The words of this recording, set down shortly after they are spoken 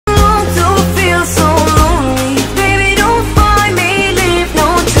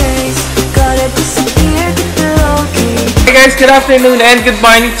guys, good afternoon and good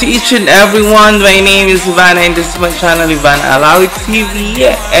morning to each and everyone. My name is Ivana and this is my channel Ivana Alawi TV,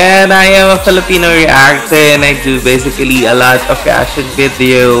 and I am a Filipino reactor and I do basically a lot of reaction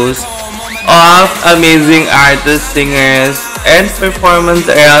videos of amazing artists, singers, and performance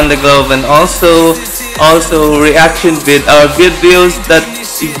around the globe, and also reaction videos that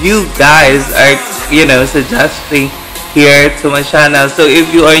you guys are suggesting here to my channel. So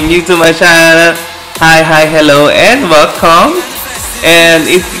if you are new to my channel, hi, hello, and welcome. And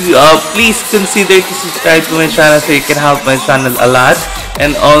if you please consider to subscribe to my channel so you can help my channel a lot,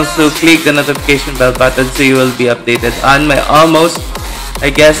 and also click the notification bell button so you will be updated on my almost,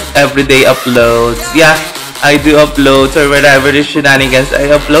 I guess, everyday uploads. Yeah, I do uploads or whatever the shenanigans I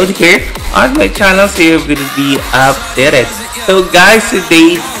upload here on my channel, so you will be updated. So guys,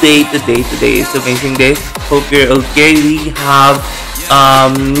 today is amazing day. Hope you're okay. We have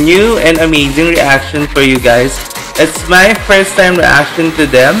new and amazing reaction for you guys. It's my first time reaction to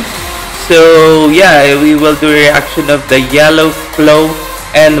them, so yeah, we will do a reaction of the Yellow Flow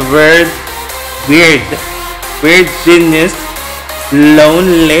and Weird Genius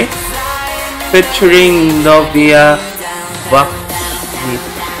Lonely featuring NOVIA BACHMID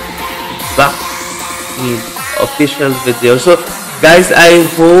official video. So guys, I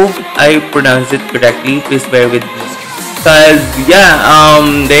hope I pronounce it correctly. Please bear with me. Cause yeah,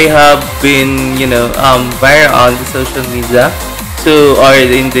 they have been viral on the social media, so or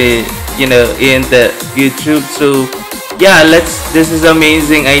in the in the YouTube. So yeah, this is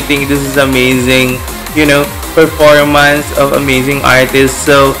amazing. I think this is amazing, performance of amazing artists.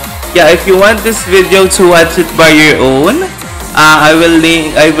 So yeah, if you want this video to watch it by your own, I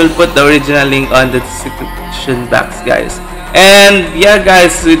will put the original link on the description box, guys. And yeah,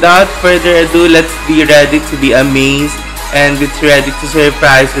 guys, without further ado, let's be ready to be amazed and get ready to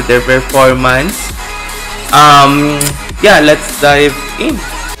surprise with their performance. Yeah, let's dive in.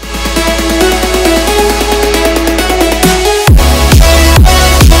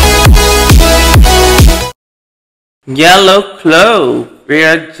 Yellow Flow,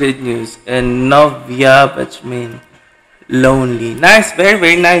 Weird Genius, and NOVIA BACHMID Lonely. Nice,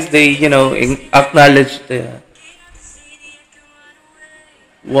 very nice. They acknowledge the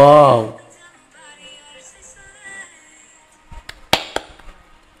wow.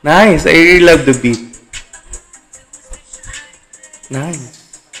 Nice, I really love the beat. Nice.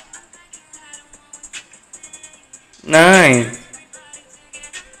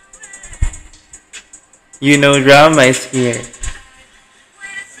 Drama is here.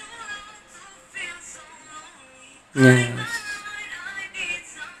 Yes.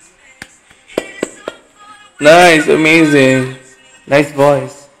 Nice, amazing. Nice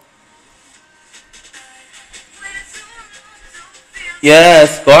voice.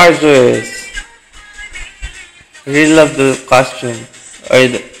 Yes, gorgeous. I really love the costume or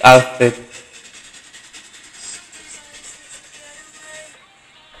the outfit.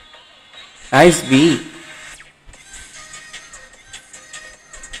 Nice beat.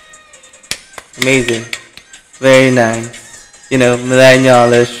 Amazing. Very nice.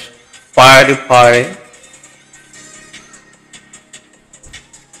 Millennialish party.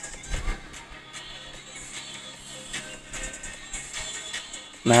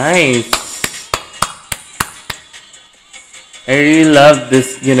 Nice. I really love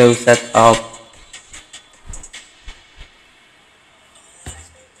this, setup.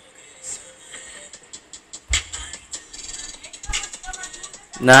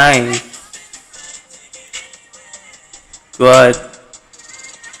 Nice. Good.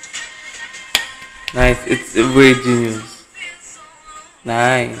 Nice. It's a weird genius.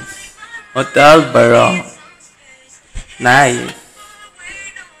 Nice. Hotel Barong. Nice.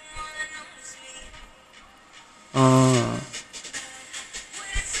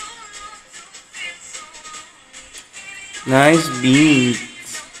 Nice beat.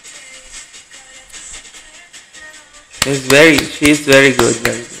 She's very good,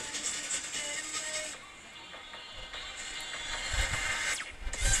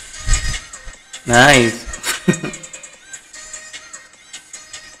 Nice.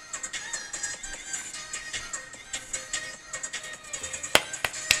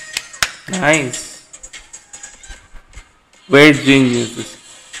 Nice. Weird geniuses,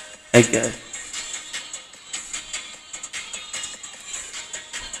 I guess.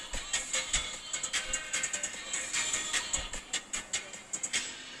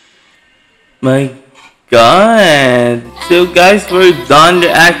 My God. So guys, we're done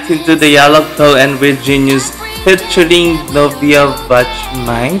reacting to the Yellow Flow and Weird Genius featuring NOVIA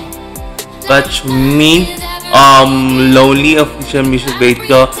BACHMID Lonely official music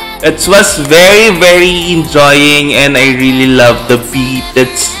video. It was very enjoying, and I really love the beat.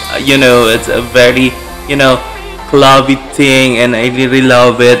 It's it's a very clubby thing, and I really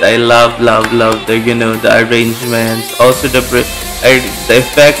love it. I love the the arrangements. Also the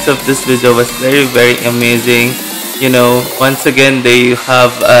effects of this video was very amazing. Once again they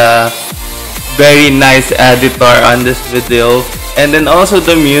have a very nice editor on this video, and then also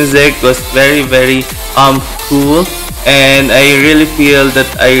the music was very cool, and I really feel that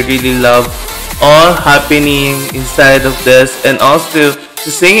I really love all happening inside of this. And also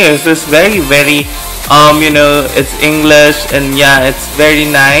the singers was very it's English, and yeah, it's very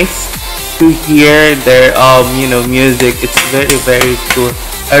nice to hear their music. It's very cool.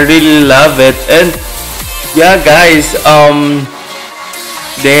 I really love it. And yeah guys,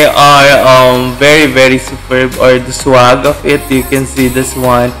 they are very superb, or the swag of it, you can see this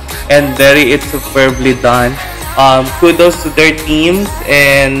one, and it's superbly done. Kudos to their teams,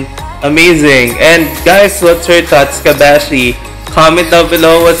 and amazing. And guys, what's your thoughts, Kabeshi? Comment down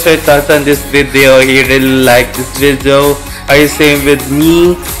below what's your thoughts on this video. You really like this video? Are you same with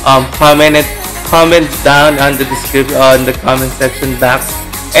me? Comment down on the description, on the comment section box.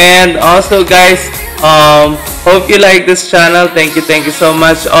 And also guys, hope you like this channel. Thank you so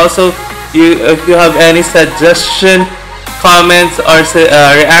much. Also, if you have any suggestion, comments, or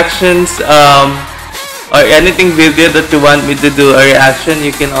reactions, or anything video that you want me to do a reaction,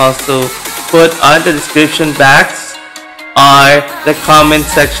 you can also put on the description box or the comment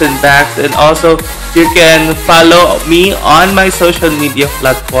section box. And also you can follow me on my social media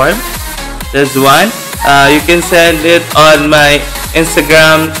platform. There's one. You can send it on my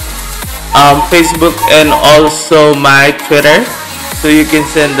Instagram, Facebook, and also my Twitter. So you can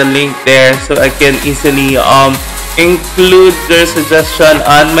send the link there, so I can easily include their suggestion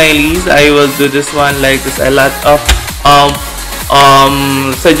on my list. I will do this one like this. A lot of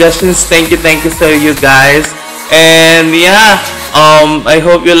suggestions. Thank you so you guys. And yeah, I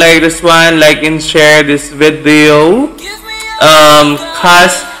hope you like this one. Like and share this video,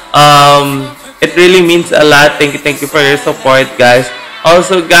 cause it really means a lot. Thank you for your support, guys.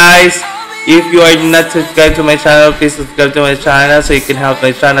 Also guys, if you are not subscribed to my channel, please subscribe to my channel so you can help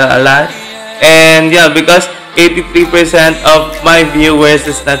my channel a lot. And yeah, because 83% of my viewers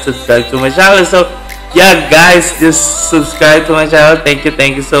is not subscribed to my channel, so yeah guys, just subscribe to my channel. Thank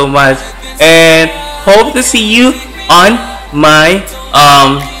you so much, and hope to see you on my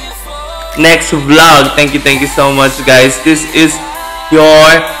next vlog. Thank you so much guys. This is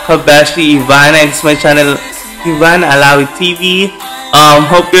your Kabeshi Ivana, and it's my channel Ivana Alawi TV.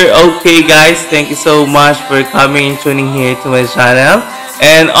 Hope you're okay guys. Thank you so much for coming and tuning here to my channel,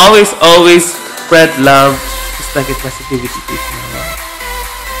 and always spread love, just like a positivity.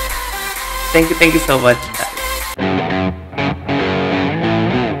 Thank you so much guys.